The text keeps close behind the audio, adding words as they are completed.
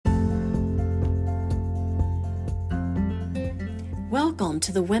Welcome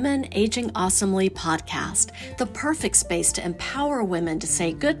to the Women Aging Awesomely podcast, the perfect space to empower women to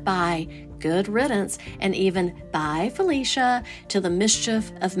say goodbye, good riddance, and even bye, Felicia, to the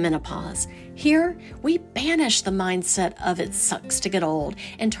mischief of menopause. Here, we banish the mindset of it sucks to get old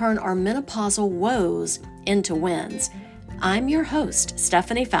and turn our menopausal woes into wins. I'm your host,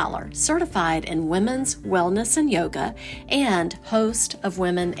 Stephanie Fowler, certified in women's wellness and yoga, and host of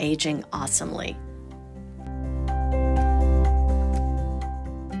Women Aging Awesomely.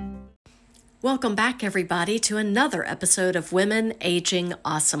 Welcome back, everybody, to another episode of Women Aging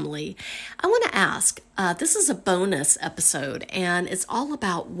Awesomely. I want to ask, this is a bonus episode, and it's all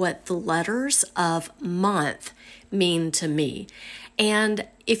about what the letters of month mean to me. And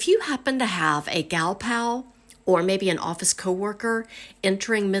if you happen to have a gal pal, or maybe an office coworker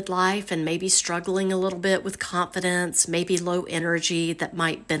entering midlife and maybe struggling a little bit with confidence, maybe low energy, that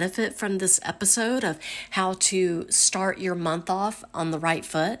might benefit from this episode of how to start your month off on the right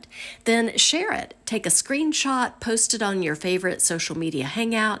foot, then share it. Take a screenshot, post it on your favorite social media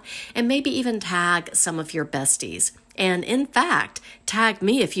hangout, and maybe even tag some of your besties. And in fact, tag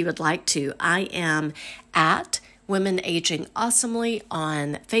me if you would like to. I am at Women Aging Awesomely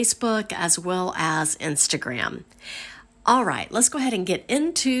on Facebook as well as Instagram. All right, let's go ahead and get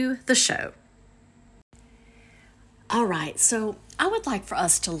into the show. All right, so I would like for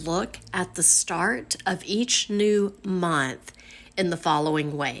us to look at the start of each new month in the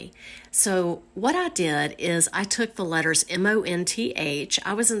following way. So what I did is I took the letters MONTH.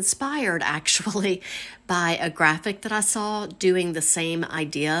 I was inspired actually by a graphic that I saw doing the same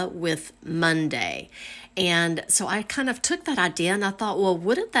idea with Monday. And so I kind of took that idea and I thought, well,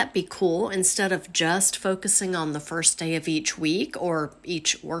 wouldn't that be cool instead of just focusing on the first day of each week or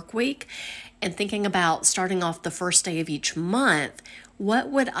each work week and thinking about starting off the first day of each month, what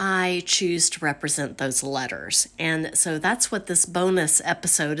would I choose to represent those letters? And so that's what this bonus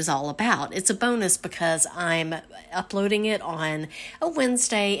episode is all about. It's a bonus because I'm uploading it on a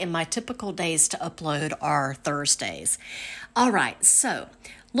Wednesday and my typical days to upload are Thursdays. All right, so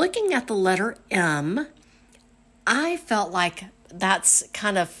looking at the letter M, I felt like that's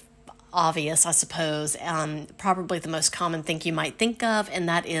kind of obvious, I suppose, probably the most common thing you might think of, and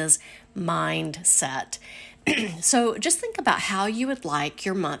that is mindset. So just think about how you would like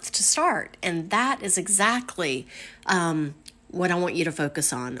your month to start, and that is exactly what I want you to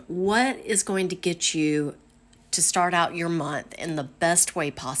focus on. What is going to get you to start out your month in the best way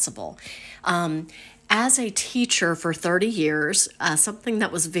possible? As a teacher for 30 years, something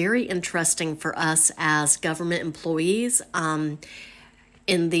that was very interesting for us as government employees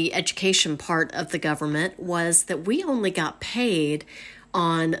in the education part of the government was that we only got paid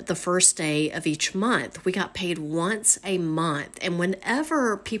on the first day of each month. We got paid once a month. And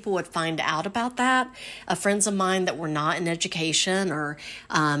whenever people would find out about that, friends of mine that were not in education or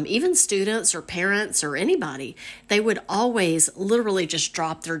even students or parents or anybody, they would always literally just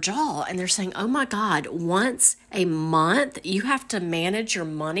drop their jaw. And they're saying, oh my God, once a month, you have to manage your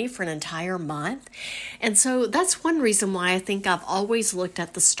money for an entire month. And so that's one reason why I think I've always looked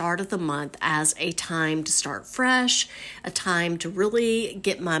at the start of the month as a time to start fresh, a time to really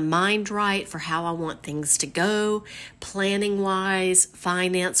get my mind right for how I want things to go, planning wise,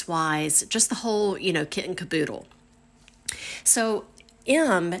 finance wise, just the whole, kit and caboodle. So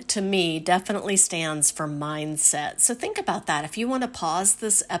M to me definitely stands for mindset. So think about that. If you want to pause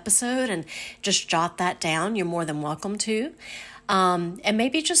this episode and just jot that down, you're more than welcome to. And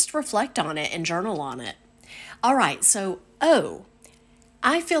maybe just reflect on it and journal on it. All right, so O.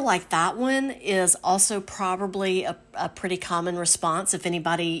 I feel like that one is also probably a pretty common response. If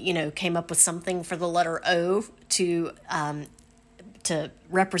anybody, came up with something for the letter O to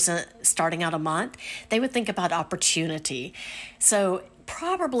represent starting out a month, they would think about opportunity. So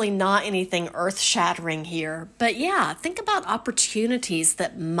probably not anything earth-shattering here, but yeah, think about opportunities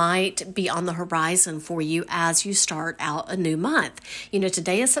that might be on the horizon for you as you start out a new month.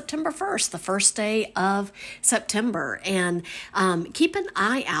 Today is September 1st, the first day of September, and keep an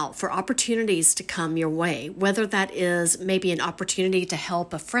eye out for opportunities to come your way, whether that is maybe an opportunity to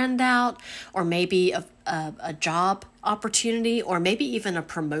help a friend out, or maybe a job opportunity, or maybe even a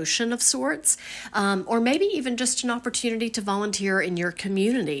promotion of sorts, or maybe even just an opportunity to volunteer in your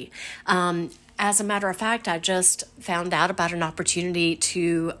community. As a matter of fact, I just found out about an opportunity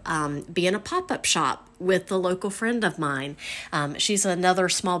to be in a pop-up shop with a local friend of mine. She's another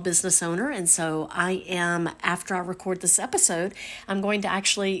small business owner, and so I am, after I record this episode, I'm going to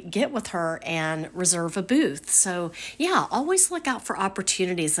actually get with her and reserve a booth. So yeah, always look out for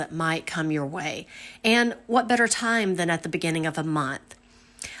opportunities that might come your way. And what better time than at the beginning of a month?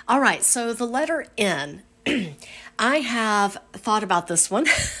 All right, so the letter N. I have thought about this one,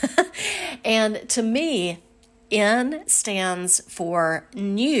 and to me, N stands for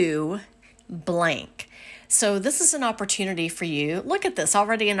new blank. So this is an opportunity for you. Look at this,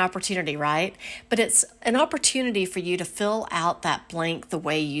 already an opportunity, right? But it's an opportunity for you to fill out that blank the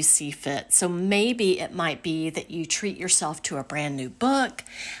way you see fit. So maybe it might be that you treat yourself to a brand new book,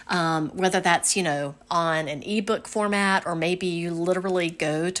 whether that's, on an ebook format, or maybe you literally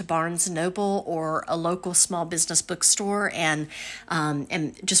go to Barnes & Noble or a local small business bookstore and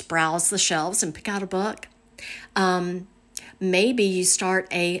just browse the shelves and pick out a book. Maybe you start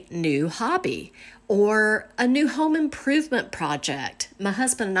a new hobby or a new home improvement project. My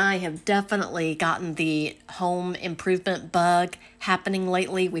husband and I have definitely gotten the home improvement bug happening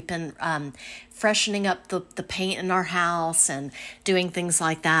lately. We've been freshening up the paint in our house and doing things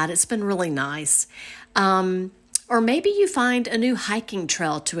like that. It's been really nice. Or maybe you find a new hiking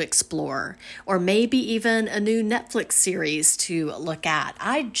trail to explore, or maybe even a new Netflix series to look at.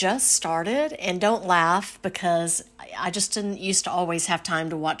 I just started, and don't laugh because I just didn't used to always have time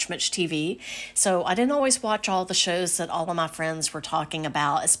to watch much TV. So I didn't always watch all the shows that all of my friends were talking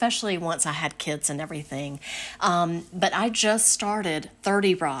about, especially once I had kids and everything. But I just started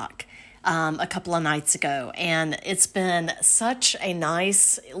 30 Rock a couple of nights ago, and it's been such a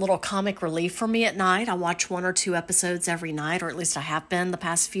nice little comic relief for me at night. I watch 1 or 2 episodes every night, or at least I have been the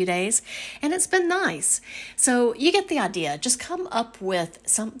past few days, and it's been nice. So you get the idea. Just come up with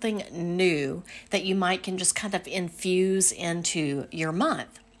something new that you can just kind of infuse into your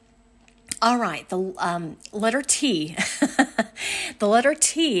month. All right, the letter T. The letter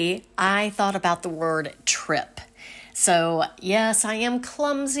T, I thought about the word trip. So yes, I am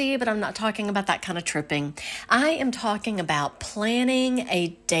clumsy, but I'm not talking about that kind of tripping. I am talking about planning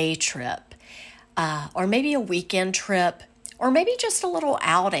a day trip, or maybe a weekend trip, or maybe just a little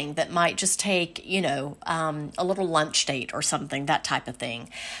outing that might just take, a little lunch date or something, that type of thing.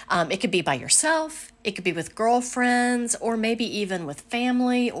 It could be by yourself, it could be with girlfriends, or maybe even with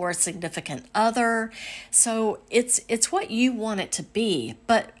family or a significant other. So it's what you want it to be,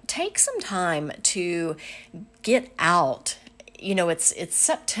 but take some time to get out. It's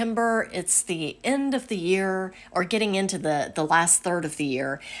September, it's the end of the year, or getting into the last third of the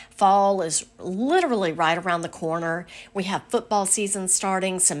year. Fall is literally right around the corner. We have football season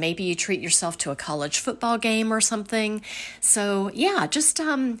starting, so maybe you treat yourself to a college football game or something. So yeah, just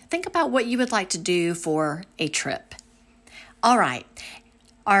think about what you would like to do for a trip. All right,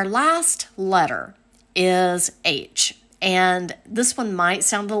 our last letter is H. And this one might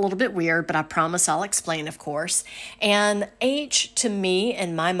sound a little bit weird, but I promise I'll explain, of course. And H, to me,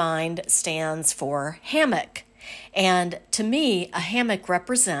 in my mind, stands for hammock. And to me, a hammock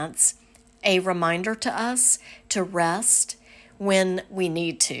represents a reminder to us to rest when we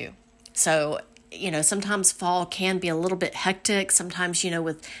need to. So, sometimes fall can be a little bit hectic. Sometimes,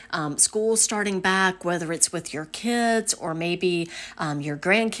 with school starting back, whether it's with your kids or maybe your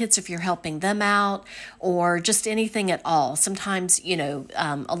grandkids if you're helping them out, or just anything at all. Sometimes,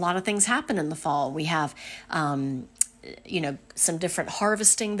 a lot of things happen in the fall. We have some different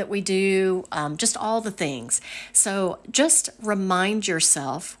harvesting that we do, just all the things. So just remind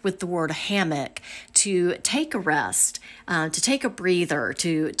yourself with the word hammock to take a rest, to take a breather,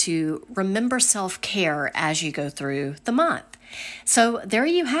 to remember self-care as you go through the month. So there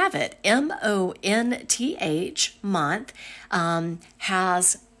you have it. MONTH, month,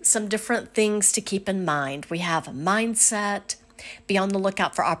 has some different things to keep in mind. We have a mindset. Be on the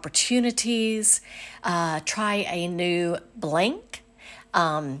lookout for opportunities. Try a new blank.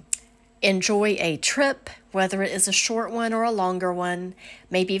 Enjoy a trip, whether it is a short one or a longer one.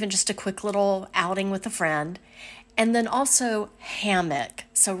 Maybe even just a quick little outing with a friend. And then also hammock.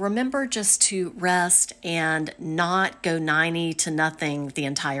 So remember just to rest and not go 90 to nothing the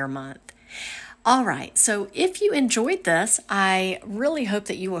entire month. All right, so if you enjoyed this, I really hope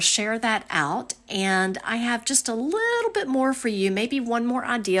that you will share that out. And I have just a little bit more for you, maybe one more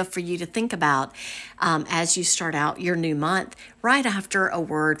idea for you to think about as you start out your new month, right after a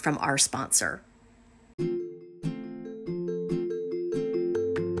word from our sponsor.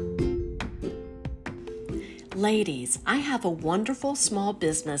 Ladies, I have a wonderful small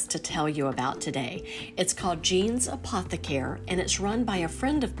business to tell you about today. It's called Jean's Apothecare, and it's run by a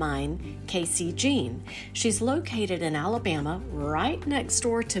friend of mine, Casey Jean. She's located in Alabama, right next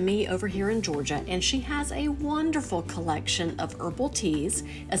door to me over here in Georgia, and she has a wonderful collection of herbal teas,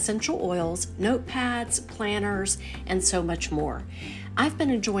 essential oils, notepads, planners, and so much more. I've been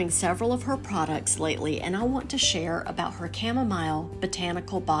enjoying several of her products lately, and I want to share about her chamomile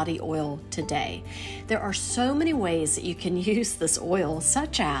botanical body oil today. There are so many ways that you can use this oil,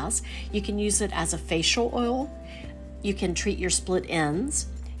 such as you can use it as a facial oil, you can treat your split ends,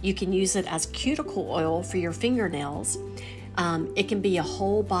 you can use it as cuticle oil for your fingernails. It can be a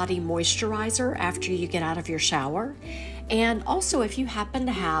whole body moisturizer after you get out of your shower. And also, if you happen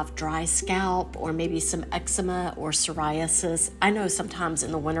to have dry scalp or maybe some eczema or psoriasis, I know sometimes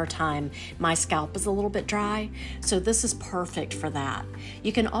in the wintertime my scalp is a little bit dry, so this is perfect for that.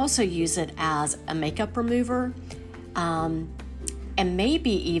 You can also use it as a makeup remover, and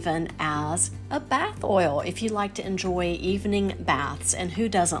maybe even as a bath oil if you like to enjoy evening baths, and who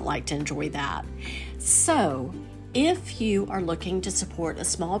doesn't like to enjoy that? So, if you are looking to support a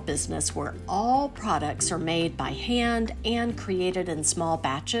small business where all products are made by hand and created in small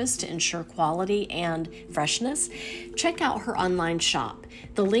batches to ensure quality and freshness, check out her online shop.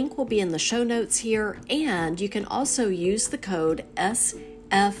 The link will be in the show notes here, and you can also use the code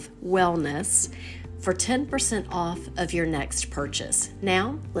SFWellness for 10% off of your next purchase.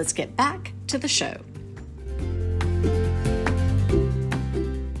 Now, let's get back to the show.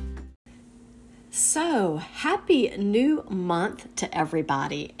 So, happy new month to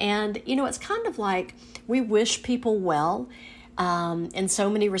everybody. And, it's kind of like we wish people well in so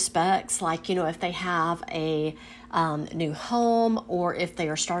many respects. Like, if they have a new home, or if they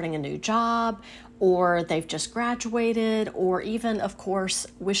are starting a new job, or they've just graduated, or even, of course,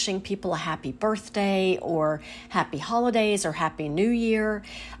 wishing people a happy birthday or happy holidays or happy new year.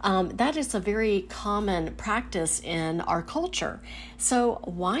 That is a very common practice in our culture. So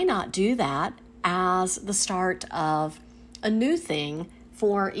why not do that as the start of a new thing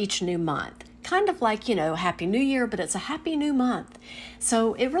for each new month? Kind of like, Happy New Year, but it's a happy new month.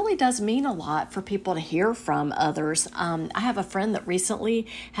 So it really does mean a lot for people to hear from others. I have a friend that recently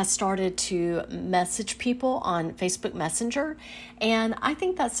has started to message people on Facebook Messenger. And I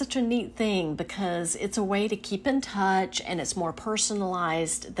think that's such a neat thing because it's a way to keep in touch, and it's more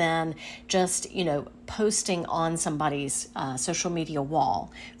personalized than just, posting on somebody's social media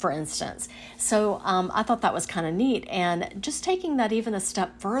wall, for instance. So I thought that was kind of neat. And just taking that even a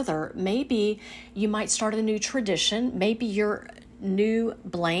step further, maybe you might start a new tradition. Maybe your new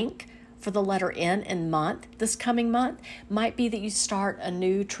blank for the letter N in month, this coming month, might be that you start a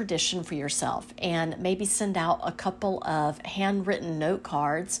new tradition for yourself and maybe send out a couple of handwritten note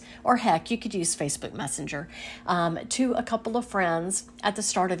cards, or heck, you could use Facebook Messenger, to a couple of friends at the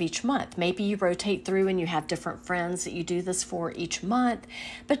start of each month. Maybe you rotate through and you have different friends that you do this for each month,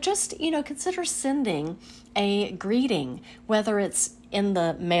 but just, consider sending a greeting, whether it's in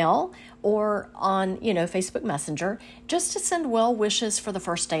the mail or on, Facebook Messenger, just to send well wishes for the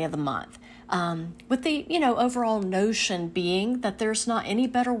first day of the month. With the, overall notion being that there's not any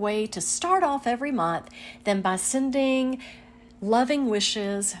better way to start off every month than by sending loving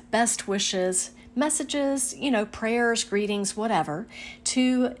wishes, best wishes, messages, prayers, greetings, whatever,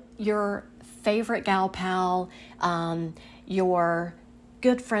 to your favorite gal pal, your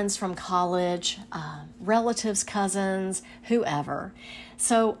good friends from college, relatives, cousins, whoever.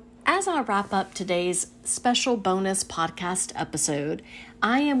 So as I wrap up today's special bonus podcast episode,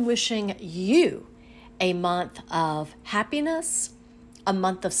 I am wishing you a month of happiness, a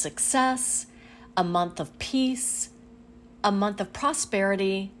month of success, a month of peace, a month of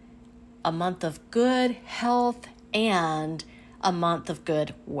prosperity, a month of good health, and a month of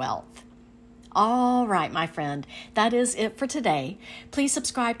good wealth. All right, my friend, that is it for today. Please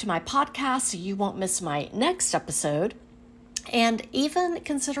subscribe to my podcast so you won't miss my next episode. And even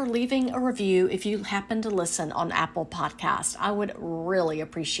consider leaving a review if you happen to listen on Apple Podcasts. I would really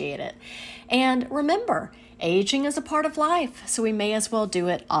appreciate it. And remember, aging is a part of life, so we may as well do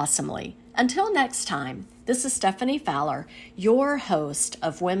it awesomely. Until next time, this is Stephanie Fowler, your host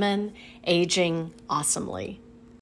of Women Aging Awesomely.